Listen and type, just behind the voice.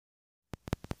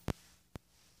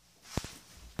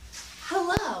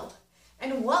Hello,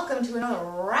 and welcome to another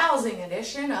rousing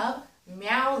edition of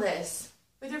Meow This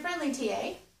with your friendly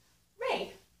TA,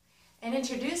 Ray, and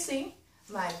introducing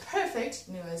my perfect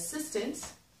new assistant,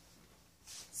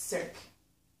 Cirque.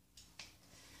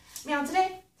 Now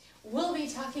today, we'll be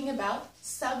talking about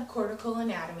subcortical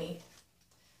anatomy.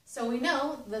 So we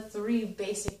know the three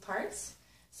basic parts.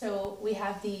 So we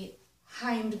have the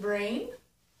hindbrain,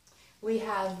 we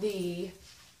have the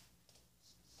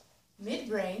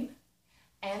midbrain,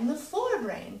 and the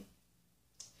forebrain.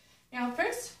 Now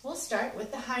first, we'll start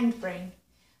with the hindbrain.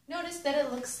 Notice that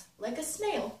it looks like a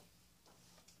snail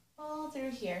all through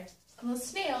here. And the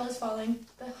snail is following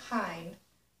behind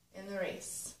in the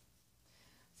race.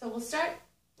 So we'll start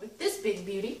with this big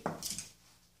beauty.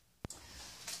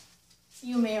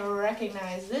 You may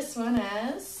recognize this one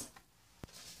as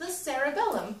the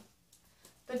cerebellum.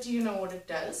 But do you know what it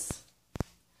does?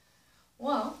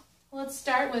 Well, let's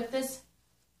start with this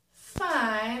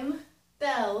fine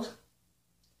bell.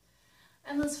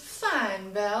 And this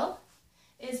fine bell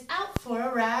is out for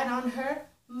a ride on her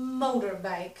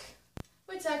motorbike.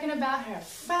 We're talking about her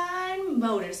fine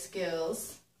motor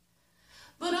skills.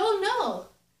 But oh no,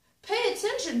 pay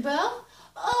attention, Belle.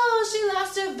 Oh, she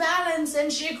lost her balance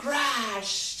and she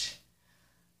crashed.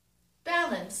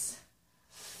 Balance,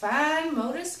 fine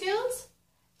motor skills,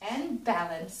 and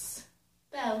balance.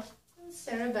 Bell and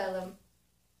cerebellum.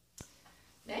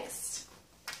 Next,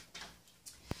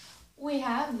 we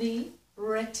have the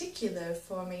reticular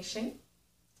formation.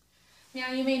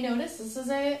 Now you may notice this is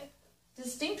a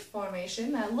distinct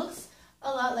formation that looks a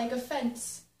lot like a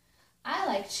fence. I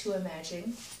like to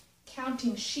imagine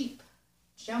counting sheep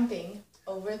jumping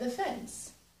over the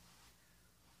fence.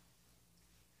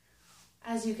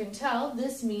 As you can tell,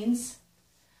 this means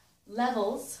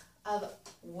levels of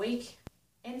wake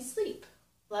and sleep,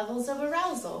 levels of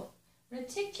arousal.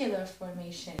 Reticular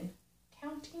formation,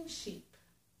 counting sheep.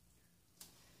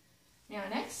 Now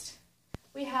next,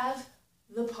 we have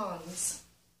the pons.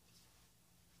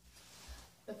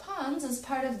 The pons is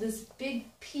part of this big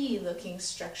P-looking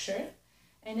structure,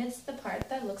 and it's the part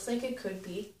that looks like it could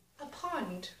be a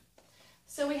pond.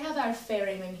 So we have our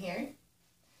ferryman here,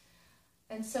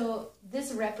 and so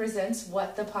this represents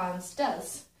what the pons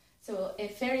does. So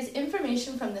it ferries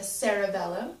information from the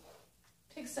cerebellum,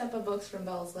 picks up a book from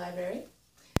Bell's library,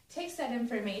 takes that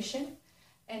information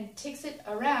and takes it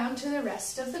around to the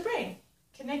rest of the brain,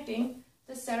 connecting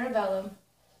the cerebellum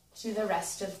to the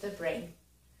rest of the brain,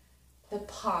 the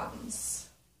pons.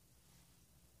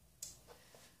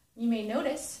 You may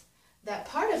notice that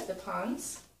part of the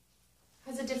pons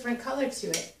has a different color to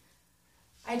it.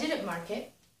 I didn't mark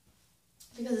it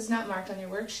because it's not marked on your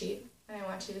worksheet, and I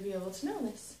want you to be able to know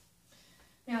this.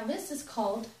 Now this is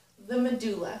called the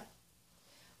medulla.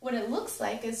 What it looks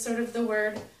like is sort of the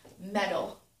word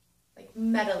metal, like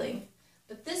meddling.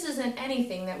 But this isn't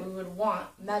anything that we would want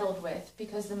meddled with,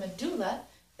 because the medulla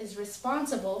is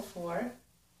responsible for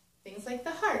things like the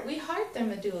heart. We heart the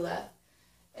medulla.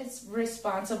 It's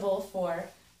responsible for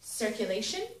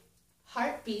circulation,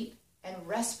 heartbeat, and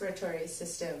respiratory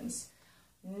systems.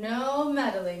 No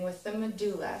meddling with the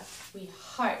medulla. We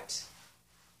heart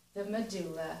the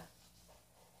medulla.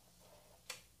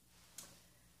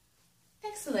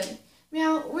 Excellent.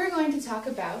 Now we're going to talk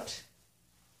about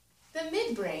the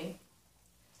midbrain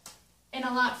in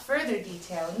a lot further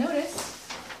detail. Notice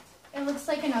it looks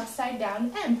like an upside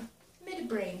down M,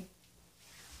 midbrain.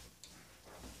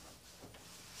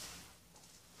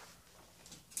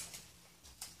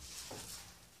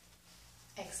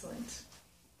 Excellent.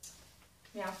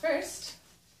 Now first,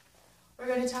 we're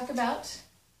going to talk about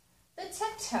the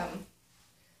tectum.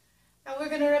 Now we're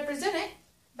going to represent it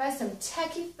by some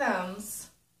techy thumbs.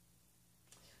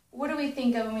 What do we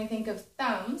think of when we think of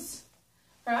thumbs?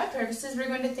 For our purposes, we're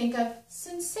going to think of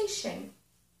sensation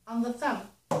on the thumb.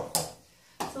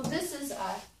 So this is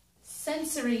a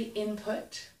sensory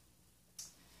input.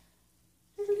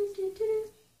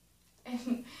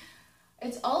 And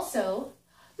it's also,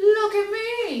 look at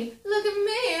me,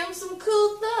 I'm some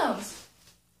cool thumbs.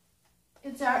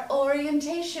 It's our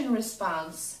orientation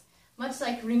response, much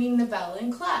like ringing the bell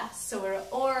in class. So we're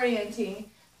orienting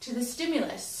to the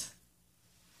stimulus.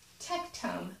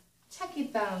 Tectum,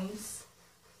 techie thumbs,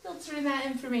 filtering that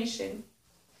information.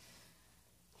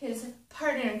 His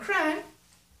partner in crime,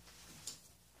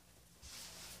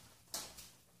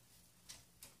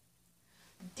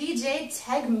 DJ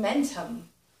Tegmentum.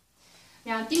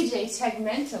 Now DJ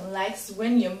Tegmentum likes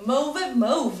when you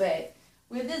move it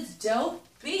with its dope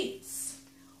beats.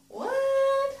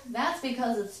 What? That's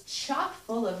because it's chock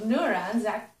full of neurons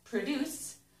that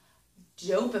produce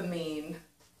dopamine.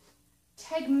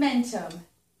 Tegmentum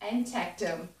and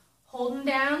tectum holding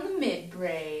down the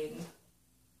midbrain.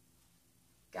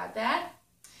 Got that?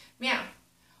 Now,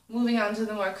 moving on to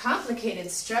the more complicated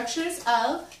structures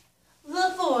of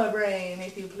the forebrain,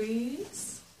 if you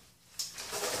please.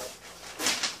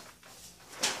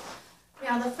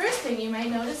 Now, the first thing you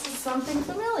might notice is something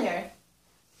familiar.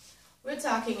 We're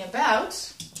talking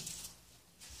about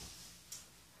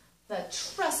the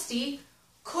trusty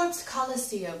corpus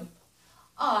callosum,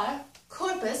 or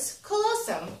corpus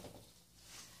callosum.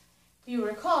 If you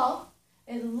recall,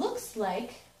 it looks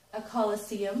like a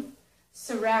coliseum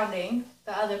surrounding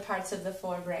the other parts of the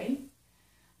forebrain,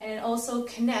 and it also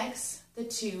connects the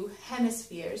two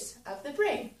hemispheres of the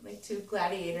brain, like two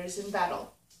gladiators in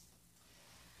battle.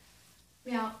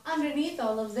 Now, underneath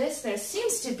all of this, there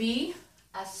seems to be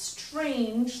a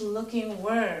strange-looking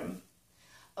worm.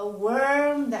 A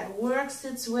worm that works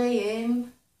its way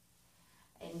in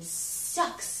and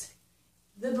sucks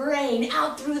the brain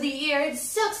out through the ear. It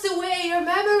sucks away your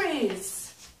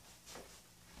memories.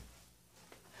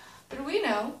 But we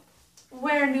know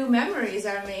where new memories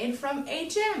are made from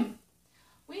HM.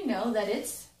 We know that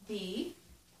it's the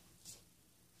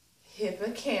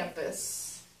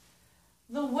hippocampus.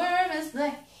 The worm is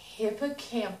the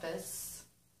hippocampus.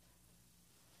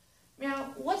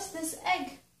 Now, what's this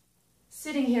egg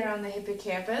sitting here on the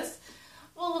hippocampus?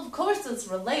 Well, of course it's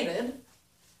related.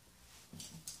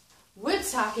 We're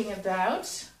talking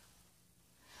about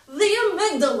the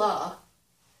amygdala.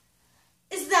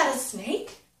 Is that a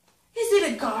snake? Is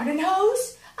it a garden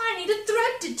hose? I need a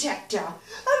threat detector.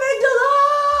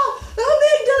 Amygdala!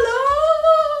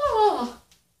 Amygdala!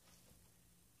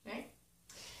 Okay.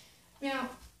 Now,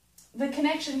 the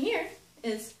connection here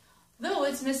is, though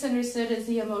it's misunderstood as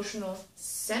the emotional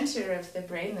center of the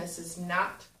brain, this is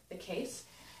not the case.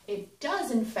 It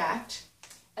does, in fact,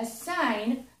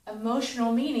 assign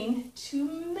emotional meaning to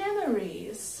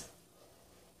memories.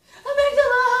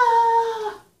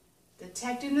 Amygdala!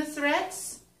 Detecting the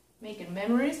threats, making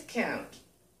memories count.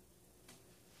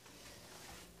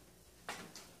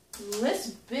 This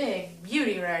big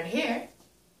beauty right here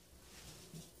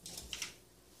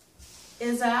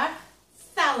is our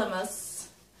thalamus,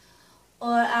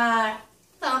 or our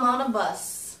thumb on a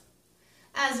bus.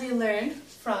 As we learned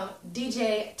from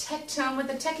DJ Tech Tom with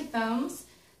the Techie Thumbs,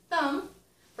 thumb,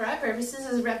 for our purposes,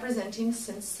 is representing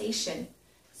sensation,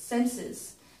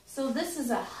 senses. So this is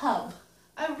a hub,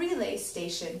 a relay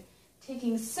station,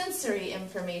 taking sensory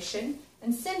information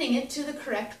and sending it to the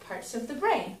correct parts of the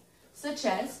brain, such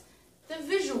as the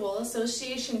visual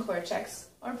association cortex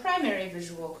or primary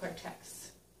visual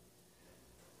cortex.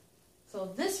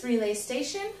 So this relay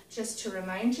station, just to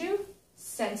remind you,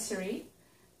 sensory.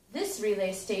 This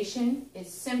relay station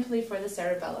is simply for the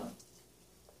cerebellum.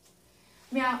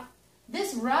 Now,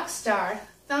 this rock star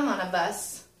thumb on a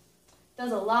bus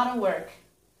does a lot of work.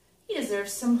 He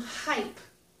deserves some hype.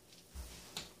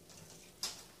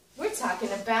 We're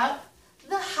talking about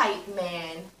the hype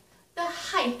man, the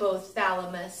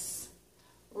hypothalamus.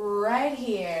 Right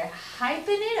here, hyping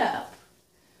it up.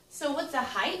 So what's a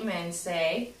hype man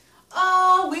say?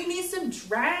 Oh, we need some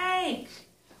drink.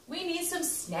 We need some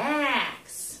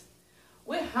snacks.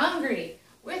 We're hungry.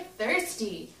 We're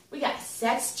thirsty. We got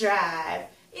sex drive.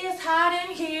 It's hot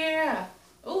in here.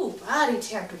 Ooh, body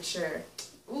temperature.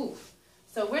 Ooh.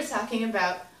 So we're talking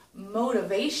about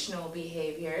motivational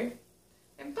behavior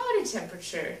and body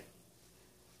temperature.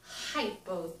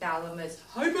 Hypothalamus.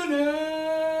 Hyping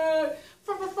it.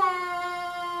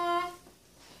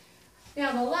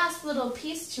 Now the last little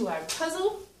piece to our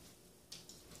puzzle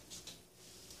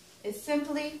is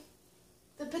simply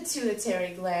the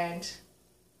pituitary gland.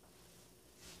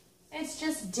 It's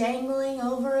just dangling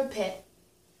over a pit,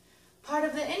 part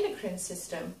of the endocrine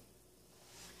system.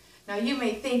 Now you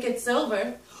may think it's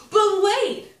over, but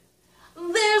wait,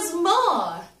 there's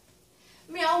more.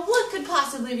 Now what could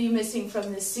possibly be missing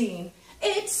from this scene?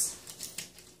 It's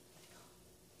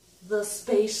the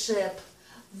spaceship,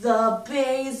 the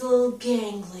basal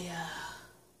ganglia.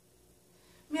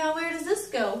 Now where does this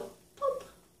go? Boop.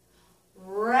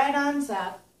 Right on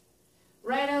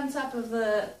top of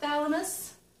the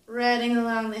thalamus, riding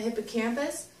along the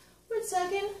hippocampus. We're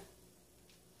talking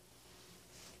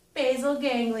basal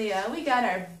ganglia. We got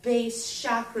our base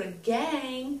chakra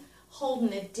gang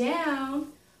holding it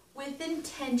down with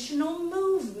intentional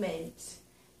movement.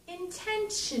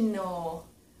 Intentional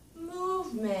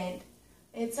movement.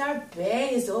 It's our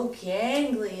basal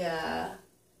ganglia.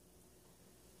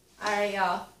 Alright,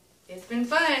 y'all. It's been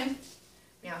fun.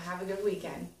 Now have a good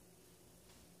weekend.